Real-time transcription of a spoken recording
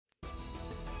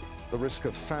The risk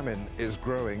of famine is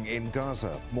growing in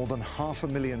Gaza. More than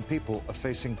 500,000 people are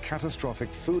facing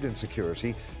catastrophic food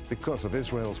insecurity because of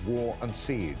Israel's war and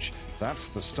siege. That's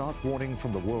the stark warning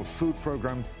from the World Food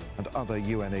Progarmme and other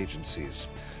UN agencies.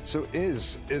 So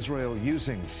is Israel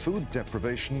using food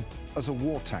deprivation as a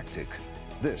war tactic?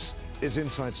 This is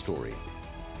Inside Story.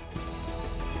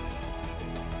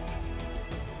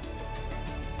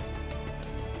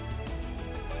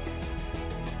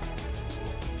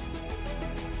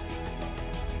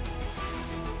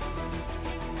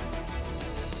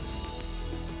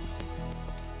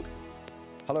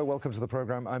 Hello, welcome to the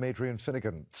programme. I'm Adrian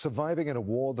Finighan. Surviving in a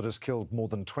war that has killed more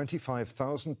than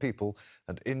 25,000 people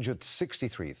and injured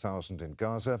 63,000 in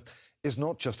Gaza is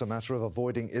not just a matter of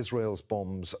avoiding Israel's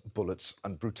bombs, bullets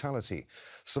and brutality.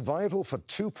 Survival for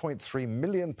 2.3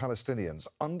 million Palestinians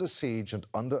under siege and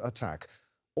under attack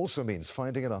also means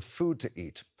finding enough food to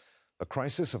eat. A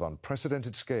crisis of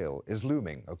unprecedented scale is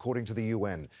looming, according to the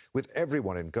UN, with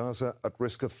everyone in Gaza at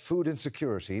risk of food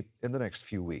insecurity in the next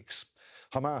few weeks.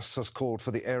 Hamas has called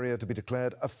for the area to be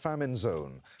declared a famine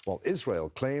zone, while Israel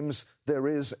claims there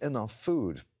is enough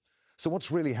food. So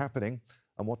what's really happening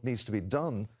and what needs to be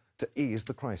done to ease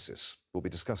the crisis? We'll be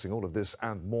discussing all of this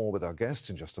and more with our guests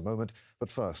in just a moment. But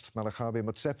first, Malakabi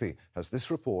Motsepi has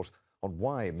this report on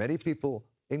why many people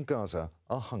in Gaza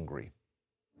are hungry.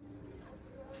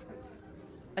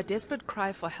 A desperate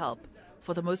cry for help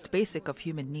for the most basic of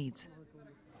human needs.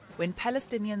 When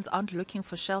Palestinians aren't looking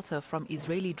for shelter from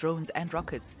Israeli drones and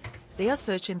rockets, they are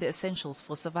searching the essentials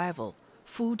for survival: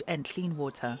 food and clean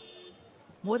water.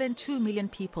 More than 2 million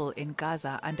people in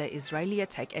Gaza under Israeli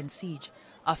attack and siege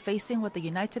are facing what the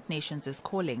United Nations is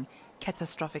calling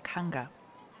catastrophic hunger.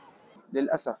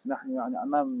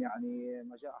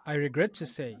 I regret to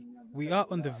say, we are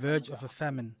on the verge of a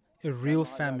famine, a real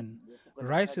famine.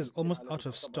 Rice is almost out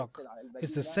of stock.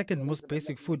 It's the second most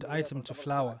basic food item to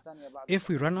flour. If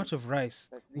we run out of rice,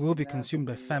 we will be consumed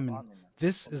by famine.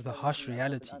 This is the harsh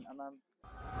reality.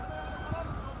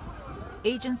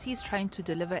 Agencies trying to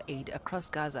deliver aid across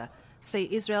Gaza say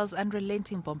Israel's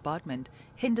unrelenting bombardment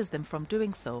hinders them from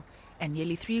doing so, and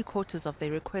nearly 3/4 of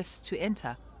their requests to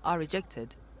enter are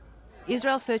rejected.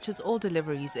 Israel searches all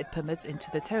deliveries it permits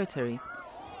into the territory.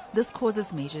 This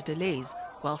causes major delays,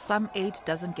 while some aid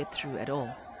doesn't get through at all.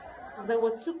 There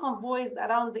was 2 convoys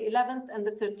around the 11th and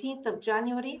the 13th of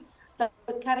January that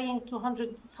were carrying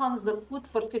 200 tons of food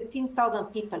for 15,000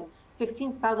 people.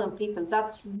 15,000 people,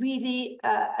 that's really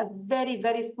a very,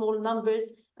 very small numbers.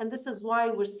 And this is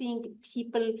why we're seeing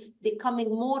people becoming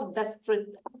more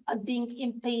desperate, being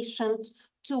impatient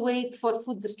to wait for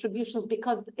food distributions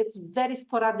because it's very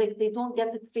sporadic. They don't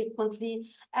get it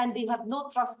frequently, and they have no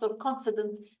trust or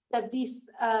confidence that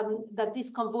these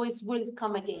convoys will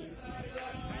come again.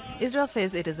 Israel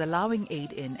says it is allowing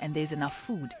aid in and there's enough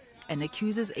food, and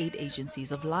accuses aid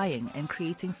agencies of lying and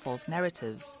creating false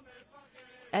narratives.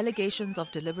 Allegations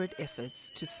of deliberate efforts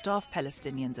to starve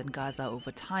Palestinians in Gaza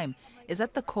over time is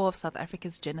at the core of South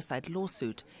Africa's genocide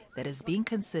lawsuit that is being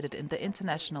considered in the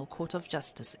International Court of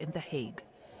Justice in The Hague.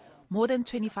 More than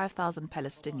 25,000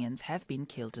 Palestinians have been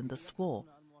killed in this war.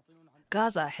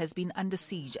 Gaza has been under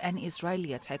siege and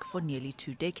Israeli attack for nearly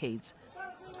 2 decades.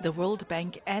 The World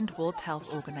Bank and World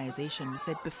Health Organization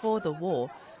said before the war,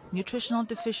 nutritional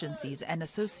deficiencies and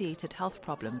associated health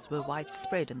problems were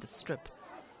widespread in the Strip,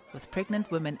 with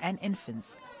pregnant women and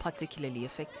infants particularly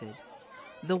affected.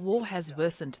 The war has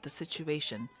worsened the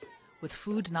situation, with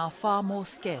food now far more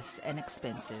scarce and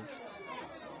expensive.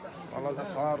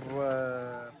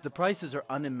 The prices are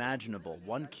unimaginable.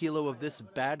 1 kilo of this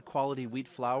bad quality wheat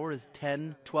flour is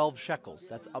 10, 12 shekels.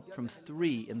 That's up from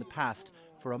 3 in the past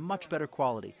for a much better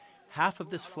quality. Half of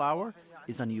this flour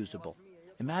is unusable.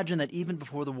 Imagine that even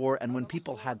before the war and when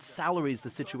people had salaries, the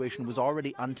situation was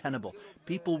already untenable.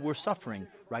 People were suffering.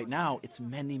 Right now, it's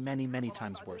many, many, many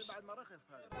times worse.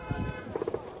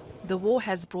 The war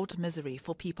has brought misery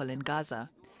for people in Gaza.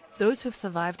 Those who've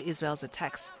survived Israel's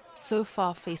attacks so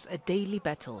far face a daily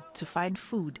battle to find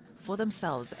food for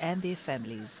themselves and their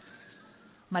families.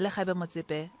 Malakabi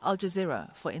Motsepi, Al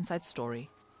Jazeera for Inside Story.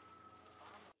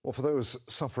 Well, for those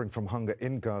suffering from hunger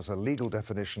in Gaza, legal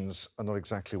definitions are not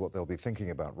exactly what they'll be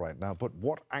thinking about right now. But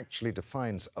what actually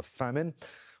defines a famine?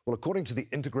 Well, according to the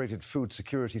Integrated Food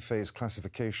Security Phase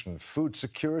classification, food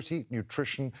security,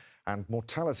 nutrition and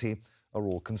mortality are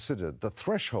all considered. The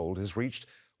threshold is reached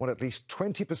when at least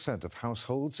 20% of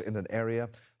households in an area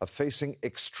are facing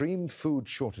extreme food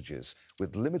shortages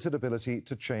with limited ability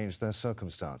to change their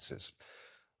circumstances.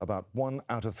 About 1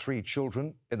 out of 3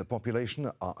 children in the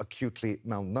population are acutely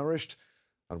malnourished,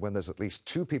 and when there's at least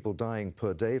 2 people dying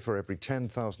per day for every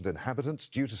 10,000 inhabitants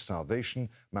due to starvation,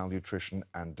 malnutrition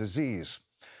and disease.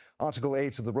 Article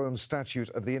 8 of the Rome Statute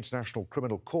of the International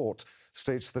Criminal Court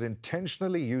states that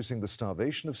intentionally using the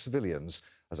starvation of civilians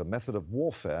as a method of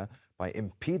warfare by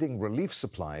impeding relief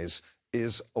supplies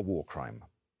is a war crime.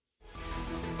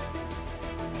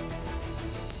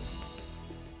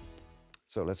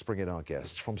 So let's bring in our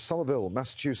guests. From Somerville,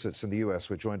 Massachusetts in the US,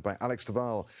 we're joined by Alex de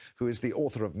Waal, who is the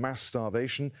author of Mass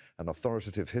Starvation, an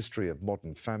authoritative history of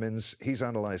modern famines. He's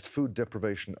analysed food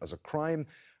deprivation as a crime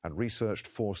and researched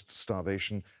forced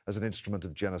starvation as an instrument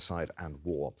of genocide and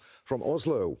war. From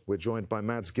Oslo, we're joined by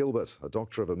Mads Gilbert, a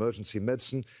doctor of emergency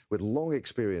medicine with long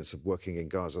experience of working in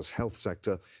Gaza's health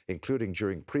sector, including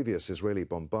during previous Israeli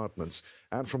bombardments.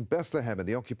 And from Bethlehem in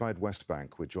the occupied West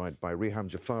Bank, we're joined by Riham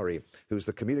Jafari, who's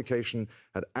the communication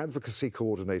and advocacy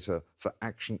coordinator for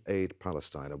ActionAid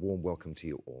Palestine. A warm welcome to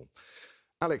you all.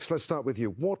 Alex, let's start with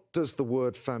you. What does the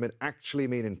word famine actually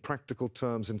mean in practical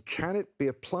terms, and can it be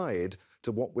applied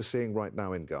to what we're seeing right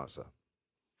now in Gaza?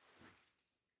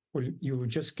 Well, you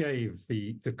just gave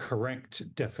the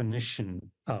correct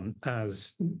definition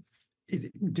as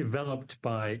developed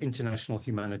by international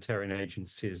humanitarian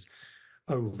agencies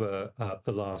over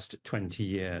the last 20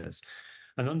 years.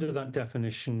 And under that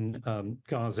definition,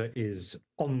 Gaza is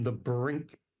on the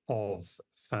brink of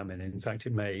famine. In fact,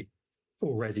 it may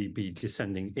already be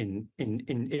descending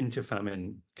into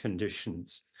famine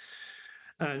conditions.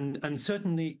 And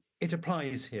certainly it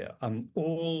applies here.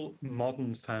 All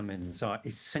modern famines are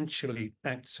essentially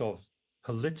acts of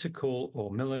political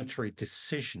or military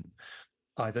decision,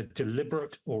 either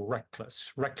deliberate or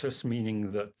reckless. Reckless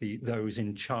meaning that those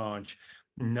in charge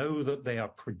know that they are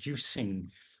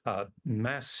producing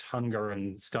mass hunger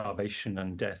and starvation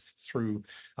and death through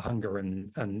hunger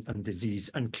and disease,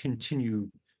 and continue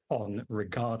on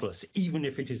regardless, even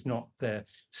if it is not their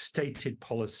stated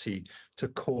policy to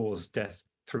cause death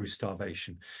through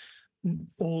starvation.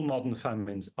 All modern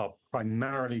famines are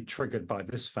primarily triggered by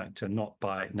this factor, not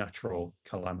by natural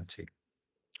calamity.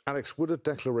 Alex, would a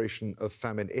declaration of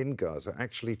famine in Gaza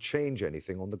actually change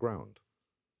anything on the ground?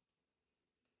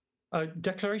 A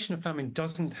declaration of famine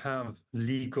doesn't have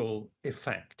legal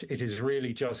effect. It is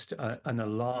really just an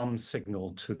alarm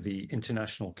signal to the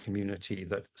international community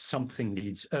that something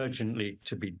needs urgently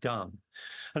to be done.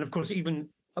 And of course, even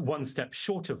one step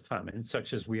short of famine,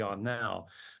 such as we are now,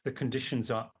 the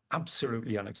conditions are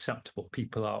absolutely unacceptable.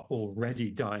 People are already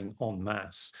dying en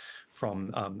masse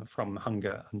from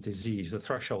hunger and disease. The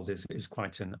threshold is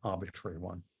quite an arbitrary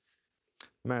one.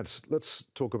 Mads, let's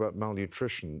talk about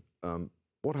malnutrition.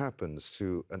 What happens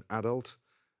to an adult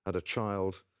and a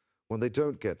child when they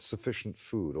don't get sufficient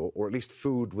food, or at least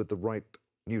food with the right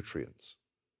nutrients?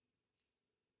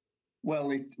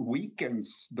 Well, it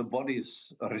weakens the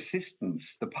body's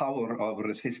resistance, the power of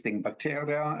resisting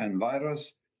bacteria and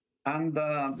virus, and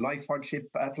life hardship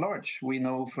at large. We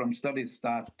know from studies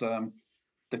that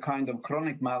the kind of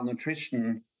chronic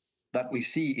malnutrition that we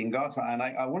see in Gaza, and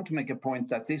I want to make a point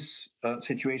that this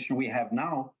situation we have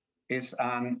now is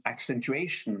an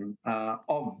accentuation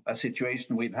of a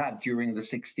situation we've had during the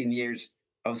 16 years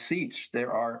of siege.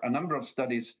 There are a number of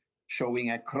studies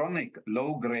showing a chronic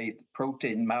low-grade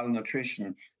protein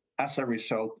malnutrition as a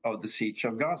result of the siege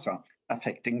of Gaza,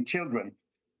 affecting children.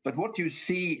 But what you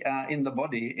see in the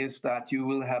body is that you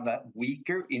will have a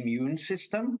weaker immune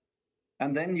system,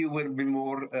 and then you will be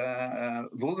more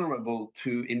vulnerable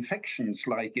to infections,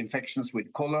 like infections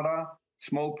with cholera,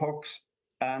 smallpox,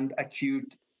 and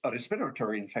acute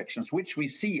respiratory infections, which we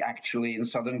see actually in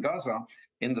southern Gaza.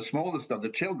 In the smallest of the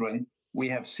children, we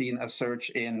have seen a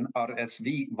surge in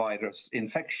RSV virus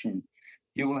infection.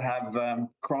 You will have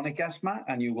chronic asthma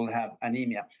and you will have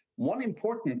anemia. One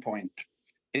important point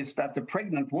is that the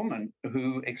pregnant woman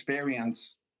who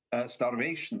experiences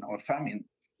starvation or famine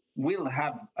will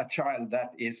have a child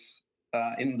that is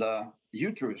in the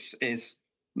uterus is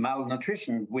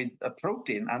malnutrition with a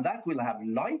protein, and that will have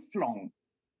lifelong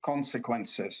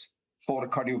consequences for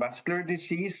cardiovascular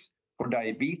disease, for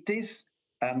diabetes,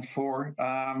 and for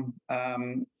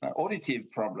auditive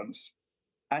problems.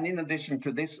 And in addition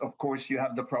to this, of course, you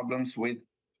have the problems with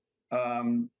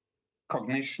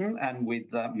cognition and with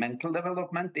mental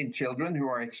development in children who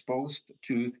are exposed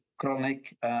to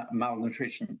chronic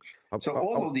malnutrition. So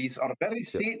all of these are very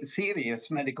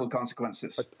serious medical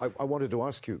consequences. I wanted to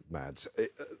ask you, Mads,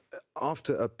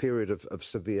 after a period of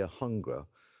severe hunger,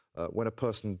 when a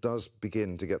person does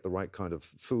begin to get the right kind of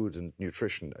food and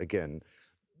nutrition again,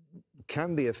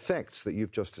 can the effects that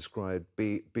you've just described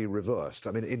be reversed?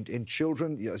 I mean, in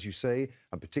children, as you say,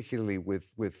 and particularly with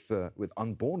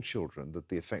unborn children, that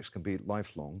the effects can be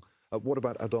lifelong. What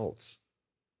about adults?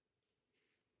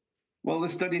 Well, the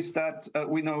studies that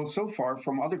we know so far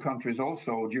from other countries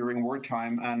also during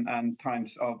wartime and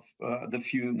times of the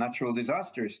few natural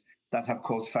disasters that have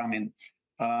caused famine,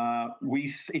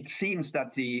 it seems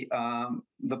that the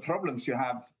problems you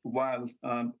have while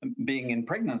being in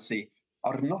pregnancy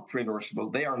are not reversible.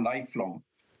 They are lifelong,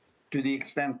 to the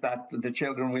extent that the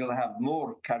children will have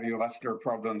more cardiovascular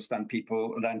problems than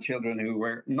children who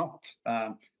were not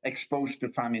exposed to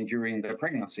famine during their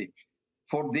pregnancy.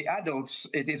 For the adults,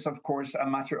 it is, of course, a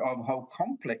matter of how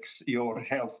complex your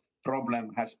health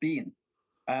problem has been.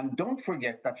 And don't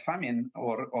forget that famine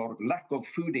or lack of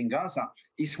food in Gaza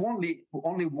is only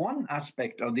one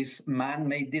aspect of this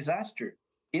man-made disaster.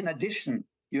 In addition,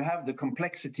 you have the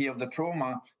complexity of the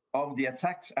trauma of the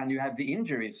attacks, and you have the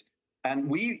injuries. And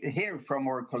we hear from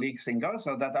our colleagues in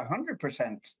Gaza that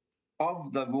 100%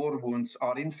 of the war wounds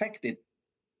are infected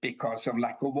because of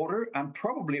lack of water, and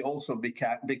probably also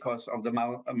because of the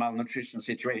malnutrition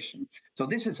situation. So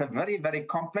this is a very, very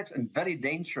complex and very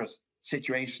dangerous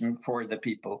situation for the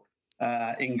people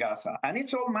in Gaza. And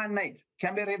it's all man-made,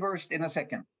 can be reversed in a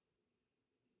second.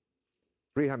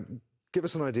 Riham, give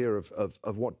us an idea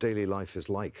of what daily life is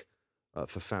like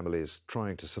for families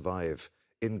trying to survive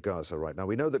in Gaza right now.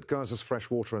 We know that Gaza's fresh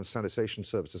water and sanitation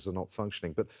services are not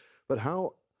functioning, but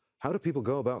how do people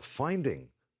go about finding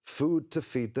food to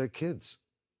feed their kids?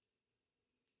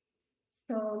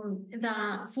 So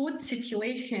the food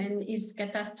situation is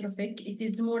catastrophic. It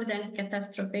is more than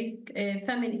catastrophic.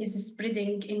 Famine is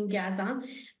spreading in Gaza,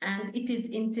 and it is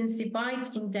intensified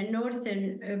in the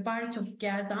northern part of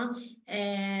Gaza.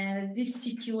 This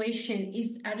situation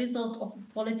is a result of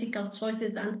political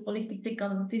choices and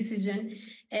political decision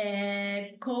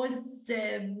caused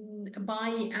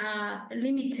by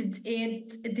limited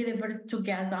aid delivered to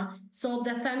Gaza. So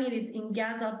the families in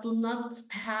Gaza do not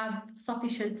have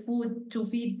sufficient food to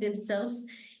feed themselves.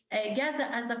 Gaza,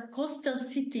 as a coastal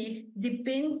city,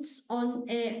 depends on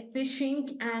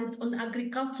fishing and on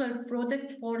agricultural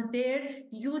products for their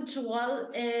usual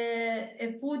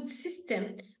food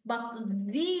system. But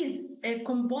these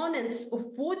components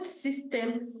of food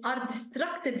system are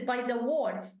distracted by the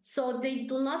war. So they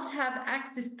do not have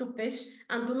access to fish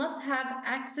and do not have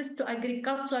access to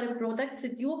agricultural products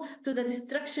due to the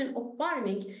destruction of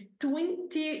farming.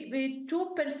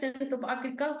 22% of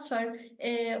agriculture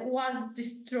was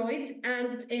destroyed,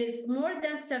 and is more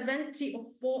than 70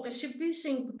 of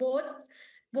fishing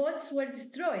boats were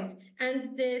destroyed,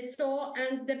 and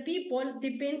the people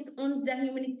depend on the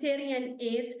humanitarian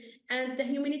aid, and the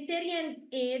humanitarian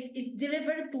aid is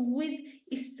delivered with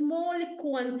small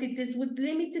quantities, with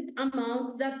limited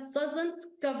amount that doesn't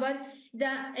cover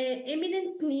the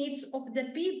imminent needs of the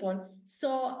people.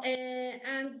 So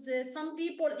some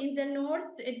people in the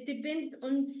north depend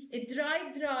on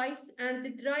dried rice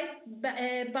and dried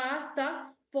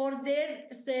pasta for their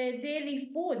daily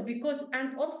food,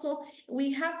 and also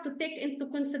we have to take into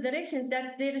consideration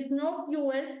that there is no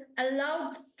fuel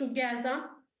allowed to Gaza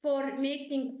for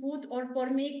making food or for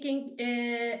making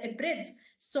bread.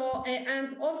 So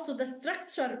and also the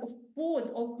structure of food,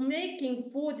 of making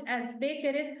food as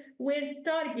bakeries, were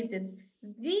targeted.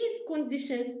 These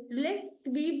conditions left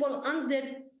people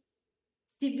under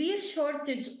severe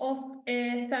shortage of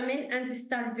famine and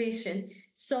starvation.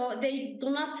 So they do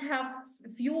not have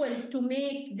fuel to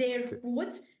make their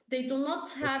food. They do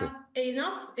not have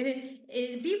enough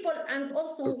people. And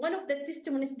also one of the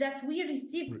testimonies that we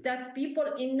received, that people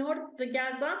in North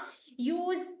Gaza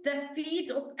use the feed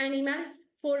of animals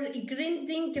for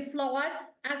grinding flour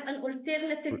as an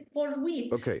alternative for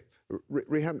wheat. Okay,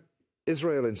 Riham,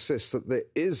 Israel insists that there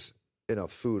is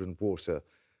enough food and water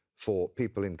for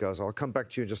people in Gaza. I'll come back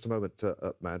to you in just a moment,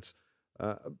 Mads.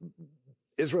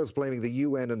 Israel's blaming the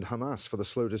UN and Hamas for the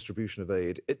slow distribution of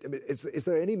aid. Is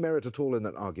there any merit at all in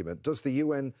that argument? Does the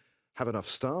UN have enough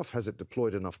staff? Has it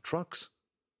deployed enough trucks?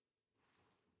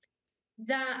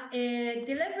 The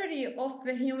delivery of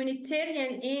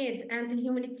humanitarian aid and the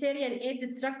humanitarian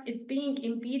aid truck is being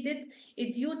impeded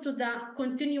due to the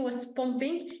continuous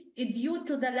pumping, due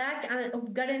to the lack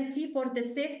of guarantee for the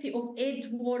safety of aid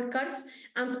workers,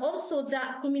 and also the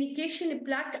communication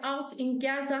blackout in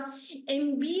Gaza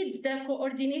impedes the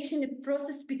coordination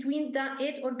process between the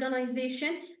aid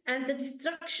organization, and the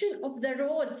destruction of the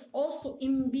roads also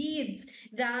impedes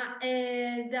the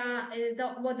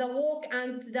walk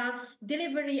and the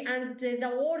delivery and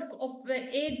the work of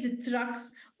aid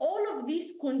trucks. All of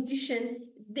these conditions,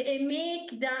 they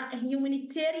make the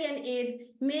humanitarian aid,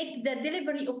 make the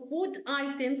delivery of food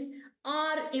items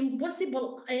are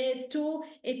impossible to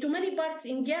many parts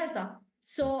in Gaza.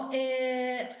 So,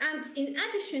 and in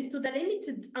addition to the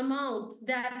limited amount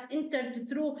that entered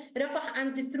through Rafah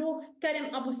and through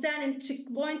Karim Abu Salim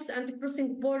checkpoints and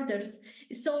crossing borders,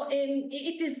 so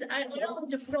it is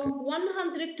around from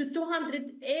 100 to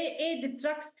 200 aid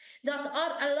trucks that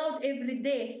are allowed every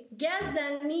day.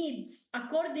 Gaza needs,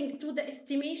 according to the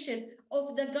estimation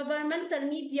of the governmental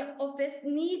media office,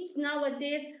 needs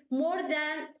nowadays more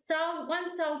than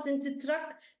 1,000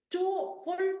 trucks to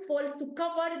fulfill to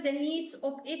cover the needs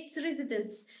of its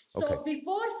residents. So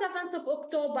before 7th of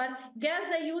October,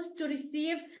 Gaza used to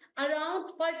receive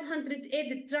around 500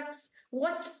 aid trucks.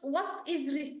 What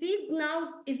is received now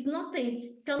is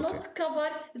nothing, cannot cover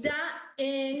the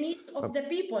needs of the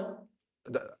people.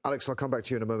 Alex, I'll come back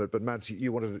to you in a moment, but Mads,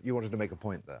 you wanted to make a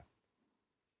point there.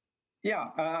 Yeah,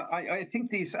 I think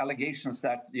these allegations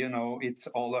that, it's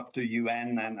all up to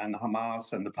UN and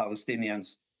Hamas and the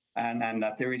Palestinians, and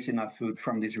that there is enough food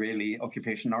from the Israeli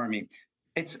occupation army.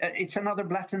 It's another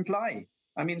blatant lie.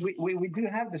 I mean, we do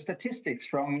have the statistics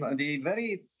from the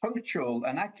very punctual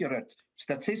and accurate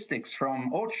statistics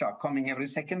from OCHA coming every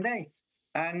second day.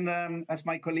 And as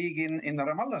my colleague in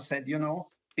Ramallah said,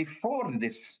 before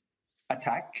this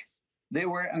attack, there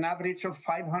were an average of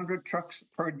 500 trucks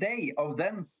per day. Of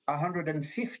them,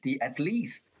 150 at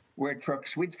least were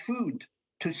trucks with food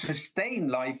to sustain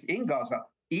life in Gaza,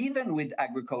 even with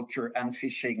agriculture and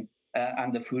fishing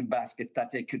and the food basket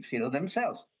that they could fill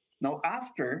themselves. Now,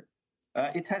 after,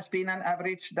 it has been an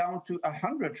average down to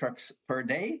 100 trucks per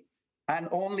day and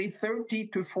only 30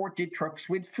 to 40 trucks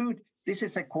with food. This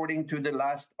is according to the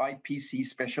last IPC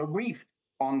special brief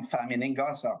on famine in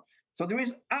Gaza. So there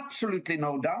is absolutely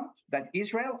no doubt that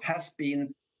Israel has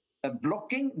been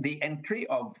blocking the entry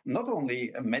of not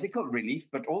only medical relief,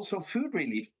 but also food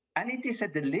relief. And it is a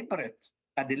deliberate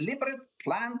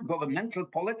planned governmental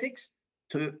politics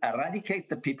to eradicate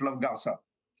the people of Gaza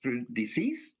through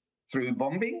disease, through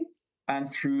bombing,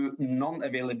 and through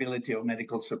non-availability of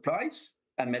medical supplies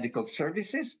and medical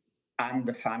services, and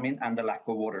the famine and the lack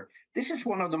of water. This is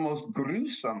one of the most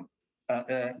gruesome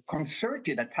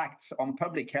concerted attacks on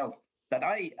public health that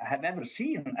I have ever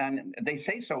seen. And they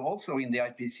say so also in the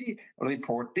IPC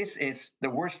report. This is the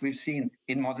worst we've seen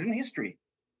in modern history.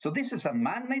 So this is a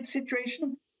man-made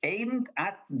situation aimed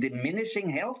at diminishing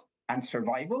health and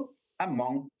survival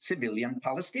among civilian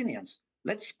Palestinians.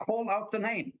 Let's call out the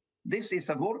name. This is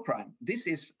a war crime. This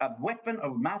is a weapon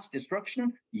of mass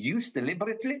destruction used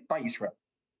deliberately by Israel.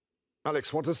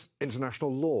 Alex, what does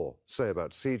international law say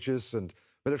about sieges and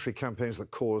military campaigns that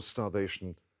cause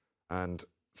starvation and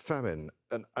famine?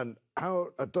 And how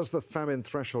does the famine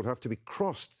threshold have to be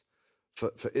crossed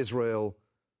for Israel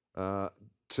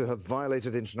to have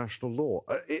violated international law?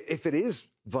 If it is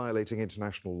violating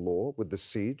international law with the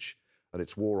siege and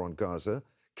its war on Gaza,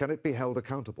 can it be held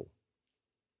accountable?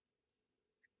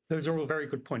 Those are all very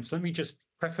good points. Let me just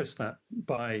preface that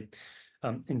by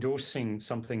endorsing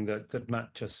something that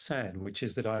Matt just said, which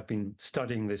is that I've been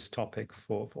studying this topic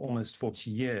for almost 40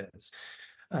 years.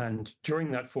 And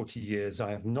during that 40 years,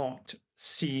 I have not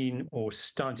seen or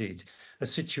studied a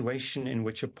situation in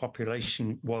which a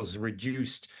population was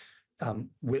reduced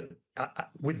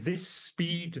with this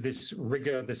speed, this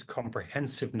rigor, this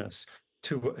comprehensiveness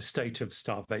to a state of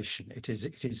starvation. It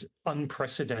is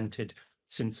unprecedented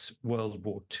since World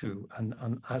War II,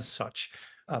 and as such,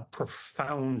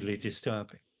 profoundly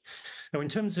disturbing. Now, in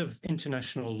terms of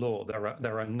international law, there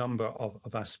are a number of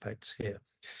aspects here.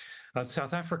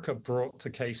 South Africa brought the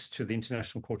case to the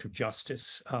International Court of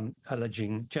Justice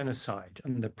alleging genocide,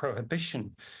 and the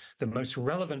prohibition, the most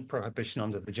relevant prohibition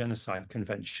under the Genocide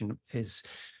Convention is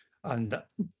under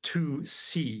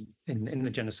 2C in the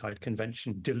Genocide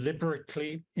Convention,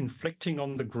 deliberately inflicting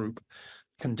on the group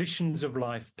conditions of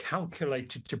life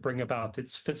calculated to bring about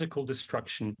its physical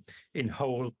destruction in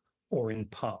whole or in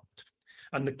part.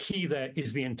 And the key there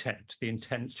is the intent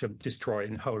to destroy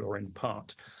in whole or in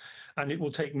part. And it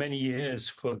will take many years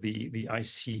for the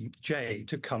ICJ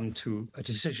to come to a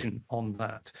decision on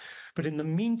that. But in the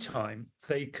meantime,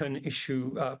 they can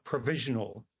issue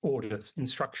provisional orders,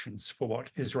 instructions for what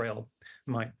Israel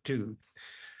might do.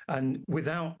 And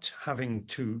without having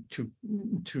to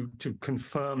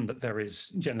confirm that there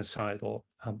is genocidal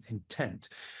intent.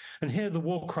 And here the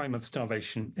war crime of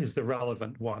starvation is the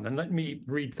relevant one. And let me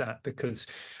read that because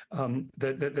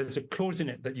there's a clause in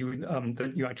it that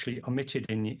you actually omitted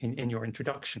in your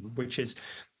introduction, which is,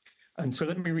 and so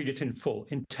let me read it in full,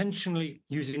 intentionally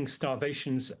using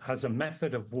starvations as a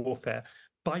method of warfare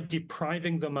by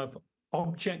depriving them of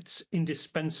objects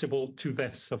indispensable to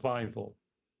their survival,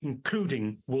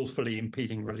 including willfully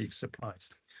impeding relief supplies.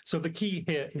 So the key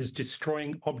here is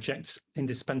destroying objects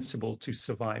indispensable to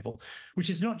survival, which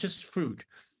is not just food.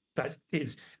 That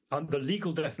is, the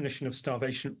legal definition of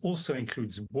starvation also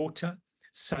includes water,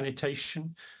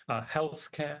 sanitation,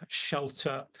 healthcare,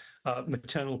 shelter,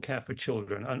 maternal care for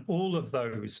children, and all of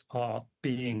those are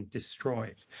being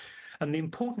destroyed. And the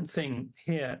important thing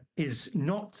here is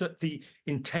not that the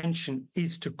intention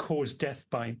is to cause death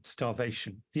by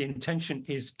starvation. The intention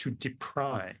is to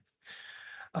deprive.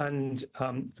 And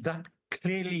that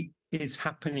clearly is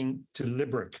happening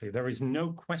deliberately. There is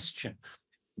no question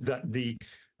that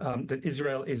that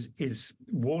Israel's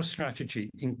war strategy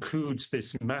includes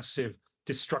this massive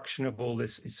destruction of all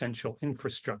this essential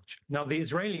infrastructure. Now, the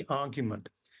Israeli argument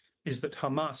is that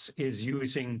Hamas is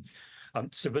using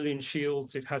civilian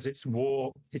shields. It has its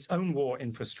own war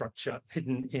infrastructure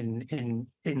hidden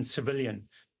in civilian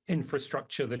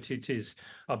infrastructure, that it is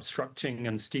obstructing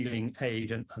and stealing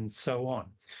aid and so on.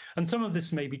 And some of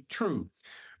this may be true,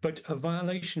 but a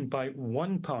violation by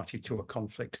one party to a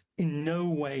conflict in no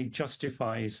way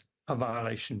justifies a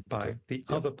violation by the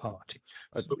other party.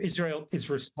 So Israel is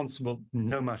responsible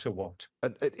no matter what.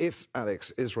 And if,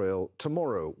 Alex, Israel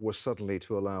tomorrow was suddenly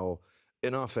to allow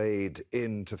enough aid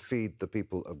in to feed the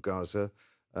people of Gaza,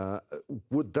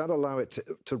 would that allow it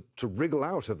to wriggle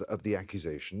out of the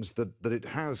accusations that it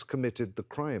has committed the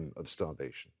crime of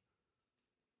starvation?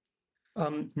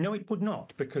 No, it would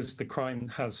not, because the crime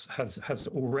has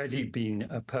already been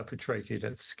perpetrated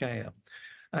at scale.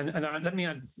 And let me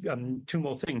add two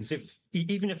more things.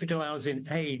 Even if it allows in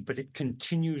aid, but it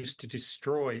continues to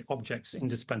destroy objects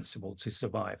indispensable to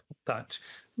survival, that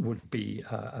would be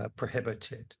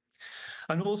prohibited.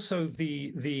 And also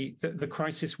the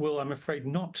crisis will, I'm afraid,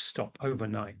 not stop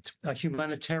overnight. A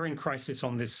humanitarian crisis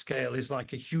on this scale is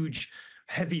like a huge,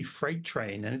 heavy freight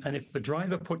train. And if the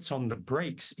driver puts on the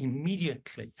brakes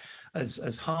immediately,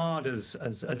 as hard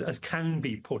as can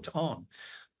be put on,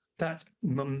 that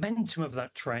momentum of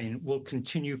that train will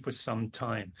continue for some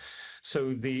time.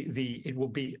 So it will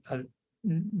be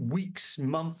weeks,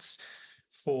 months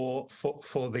for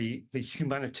the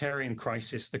humanitarian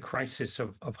crisis, the crisis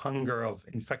of hunger, of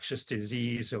infectious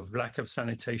disease, of lack of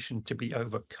sanitation to be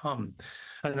overcome.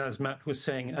 And as Matt was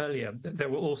saying earlier, there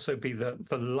will also be the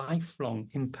lifelong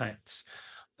impacts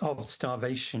of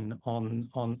starvation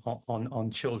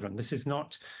on children. This is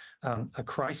not a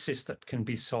crisis that can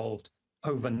be solved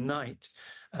overnight,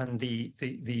 and the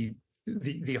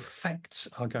effects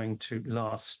are going to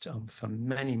last for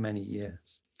many, many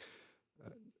years.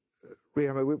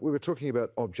 Riham, we were talking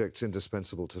about objects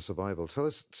indispensable to survival. Tell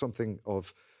us something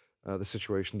of the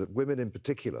situation that women in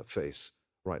particular face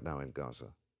right now in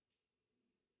Gaza.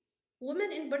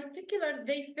 Women in particular,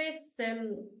 they face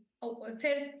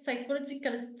first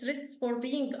psychological stress for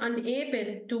being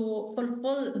unable to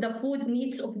fulfill the food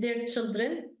needs of their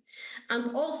children.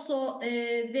 And also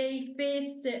they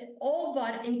face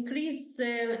increased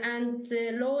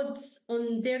loads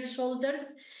on their shoulders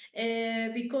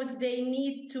because they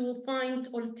need to find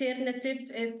alternative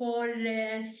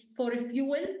for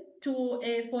fuel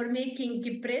for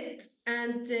making bread,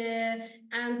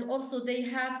 and also they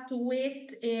have to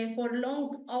wait for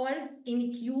long hours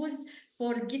in queues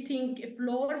for getting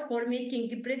flour for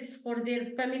making breads for their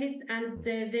families and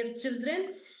their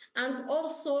children. And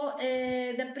also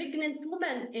the pregnant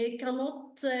woman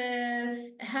cannot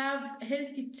have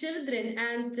healthy children,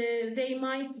 and they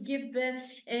might give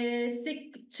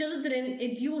sick children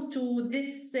due to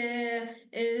this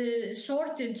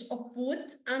shortage of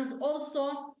food. And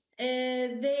also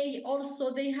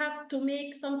they have to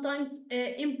make sometimes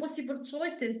impossible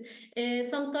choices.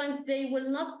 Sometimes they will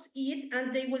not eat,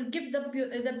 and they will give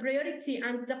the priority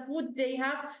and the food they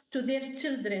have to their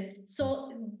children.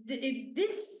 So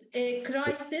this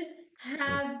crisis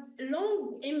have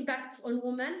long impacts on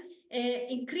women,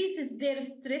 increases their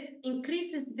stress,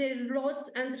 increases their loads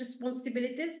and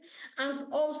responsibilities,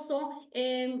 and also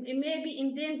maybe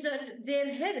endanger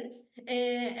their health,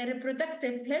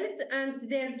 reproductive health and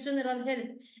their general health.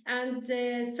 And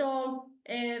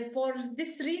for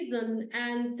this reason,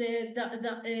 and the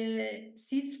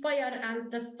ceasefire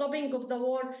and the stopping of the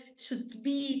war should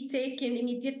be taken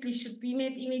immediately, should be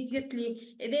made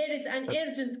immediately. There is an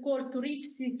urgent call to reach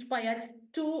ceasefire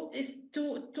to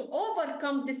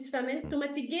overcome this famine, to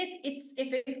mitigate its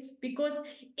effects, because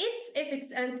its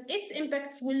effects and its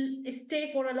impacts will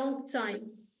stay for a long time.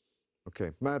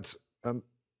 Okay, Mads,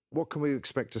 what can we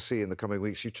expect to see in the coming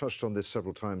weeks? You touched on this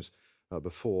several times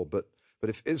before, but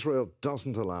if Israel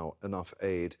doesn't allow enough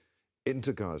aid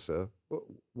into Gaza,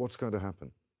 what's going to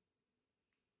happen?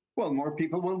 Well, more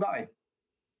people will die.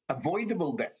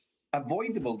 Avoidable death.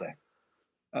 Avoidable death.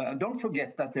 don't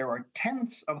forget that there are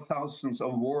tens of thousands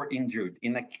of war injured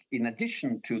in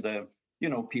addition to the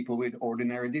people with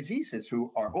ordinary diseases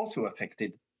who are also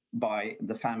affected by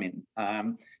the famine.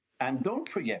 And don't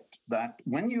forget that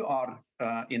when you are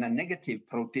in a negative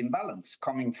protein balance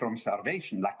coming from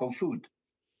starvation, lack of food,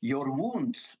 your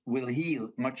wounds will heal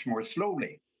much more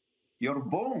slowly. Your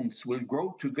bones will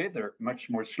grow together much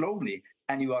more slowly,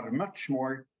 and you are much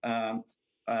more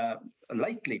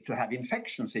likely to have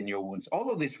infections in your wounds. All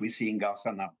of this we see in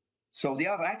Gaza now. So they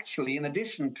are actually, in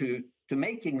addition to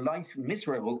making life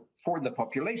miserable for the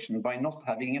population by not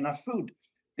having enough food,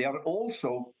 they are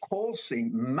also causing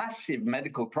massive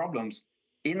medical problems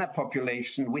in a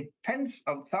population with tens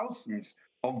of thousands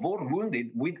of war wounded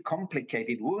with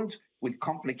complicated wounds, with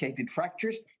complicated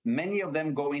fractures. Many of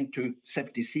them go into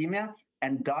septicemia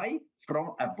and die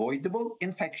from avoidable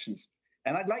infections.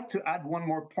 And I'd like to add one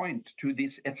more point to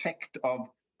this effect of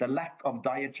the lack of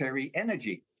dietary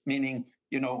energy, meaning,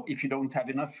 if you don't have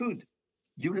enough food,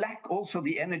 you lack also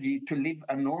the energy to live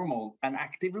a normal and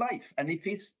active life. And if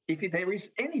there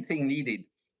is anything needed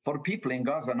for people in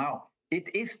Gaza now, it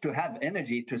is to have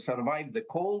energy to survive the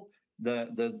cold,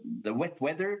 the wet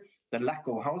weather, the lack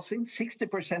of housing.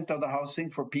 60% of the housing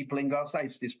for people in Gaza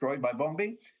is destroyed by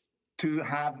bombing. To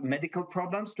have medical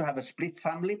problems, to have a split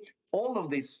family. All of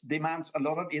this demands a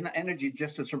lot of energy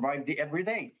just to survive the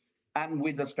everyday. And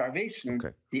with the starvation,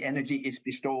 the energy is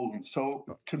stolen. So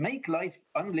to make life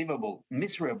unlivable,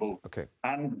 miserable,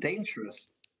 and dangerous,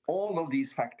 all of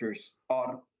these factors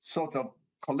are sort of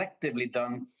collectively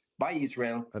done by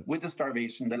Israel with the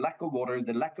starvation, the lack of water,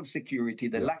 the lack of security,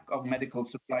 the lack of medical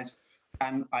supplies.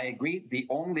 And I agree, the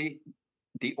only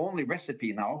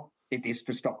recipe now, it is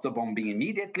to stop the bombing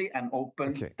immediately and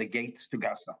open the gates to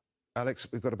Gaza. Alex,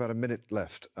 we've got about a minute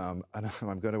left, and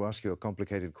I'm going to ask you a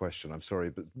complicated question. I'm sorry,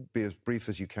 but be as brief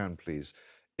as you can, please.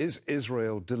 Is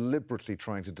Israel deliberately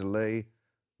trying to delay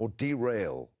or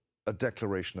derail a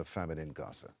declaration of famine in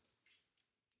Gaza?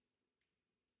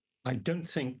 I don't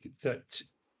think that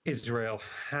Israel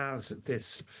has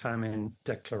this famine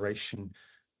declaration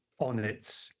on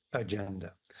its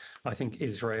agenda. I think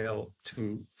Israel,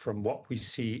 from what we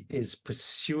see, is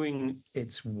pursuing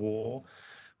its war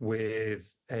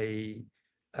with a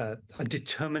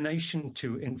determination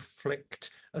to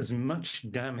inflict as much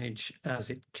damage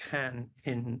as it can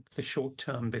in the short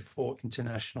term before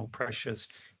international pressures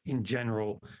in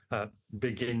general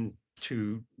begin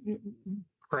to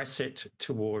press it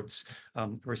towards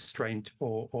restraint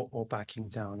or backing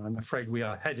down. I'm afraid we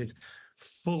are headed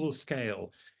full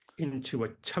scale into a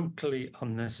totally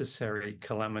unnecessary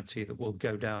calamity that will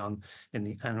go down in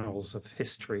the annals of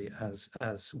history as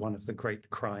one of the great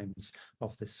crimes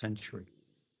of this century.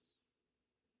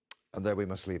 And there we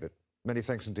must leave it. Many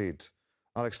thanks indeed.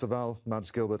 Alex de Waal, Mads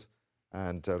Gilbert,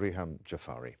 and Riham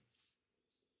Jafari.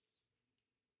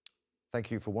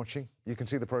 Thank you for watching. You can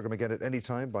see the programme again at any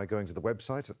time by going to the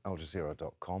website at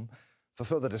aljazeera.com. For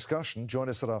further discussion, join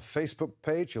us at our Facebook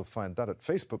page. You'll find that at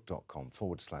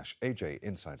facebook.com/AJ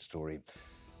Inside Story.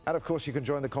 And of course, you can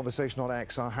join the conversation on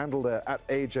X, our handle there at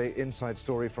AJ Inside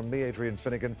Story. From me, Adrian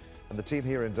Finighan, and the team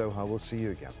here in Doha, we'll see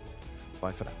you again.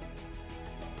 Bye for now.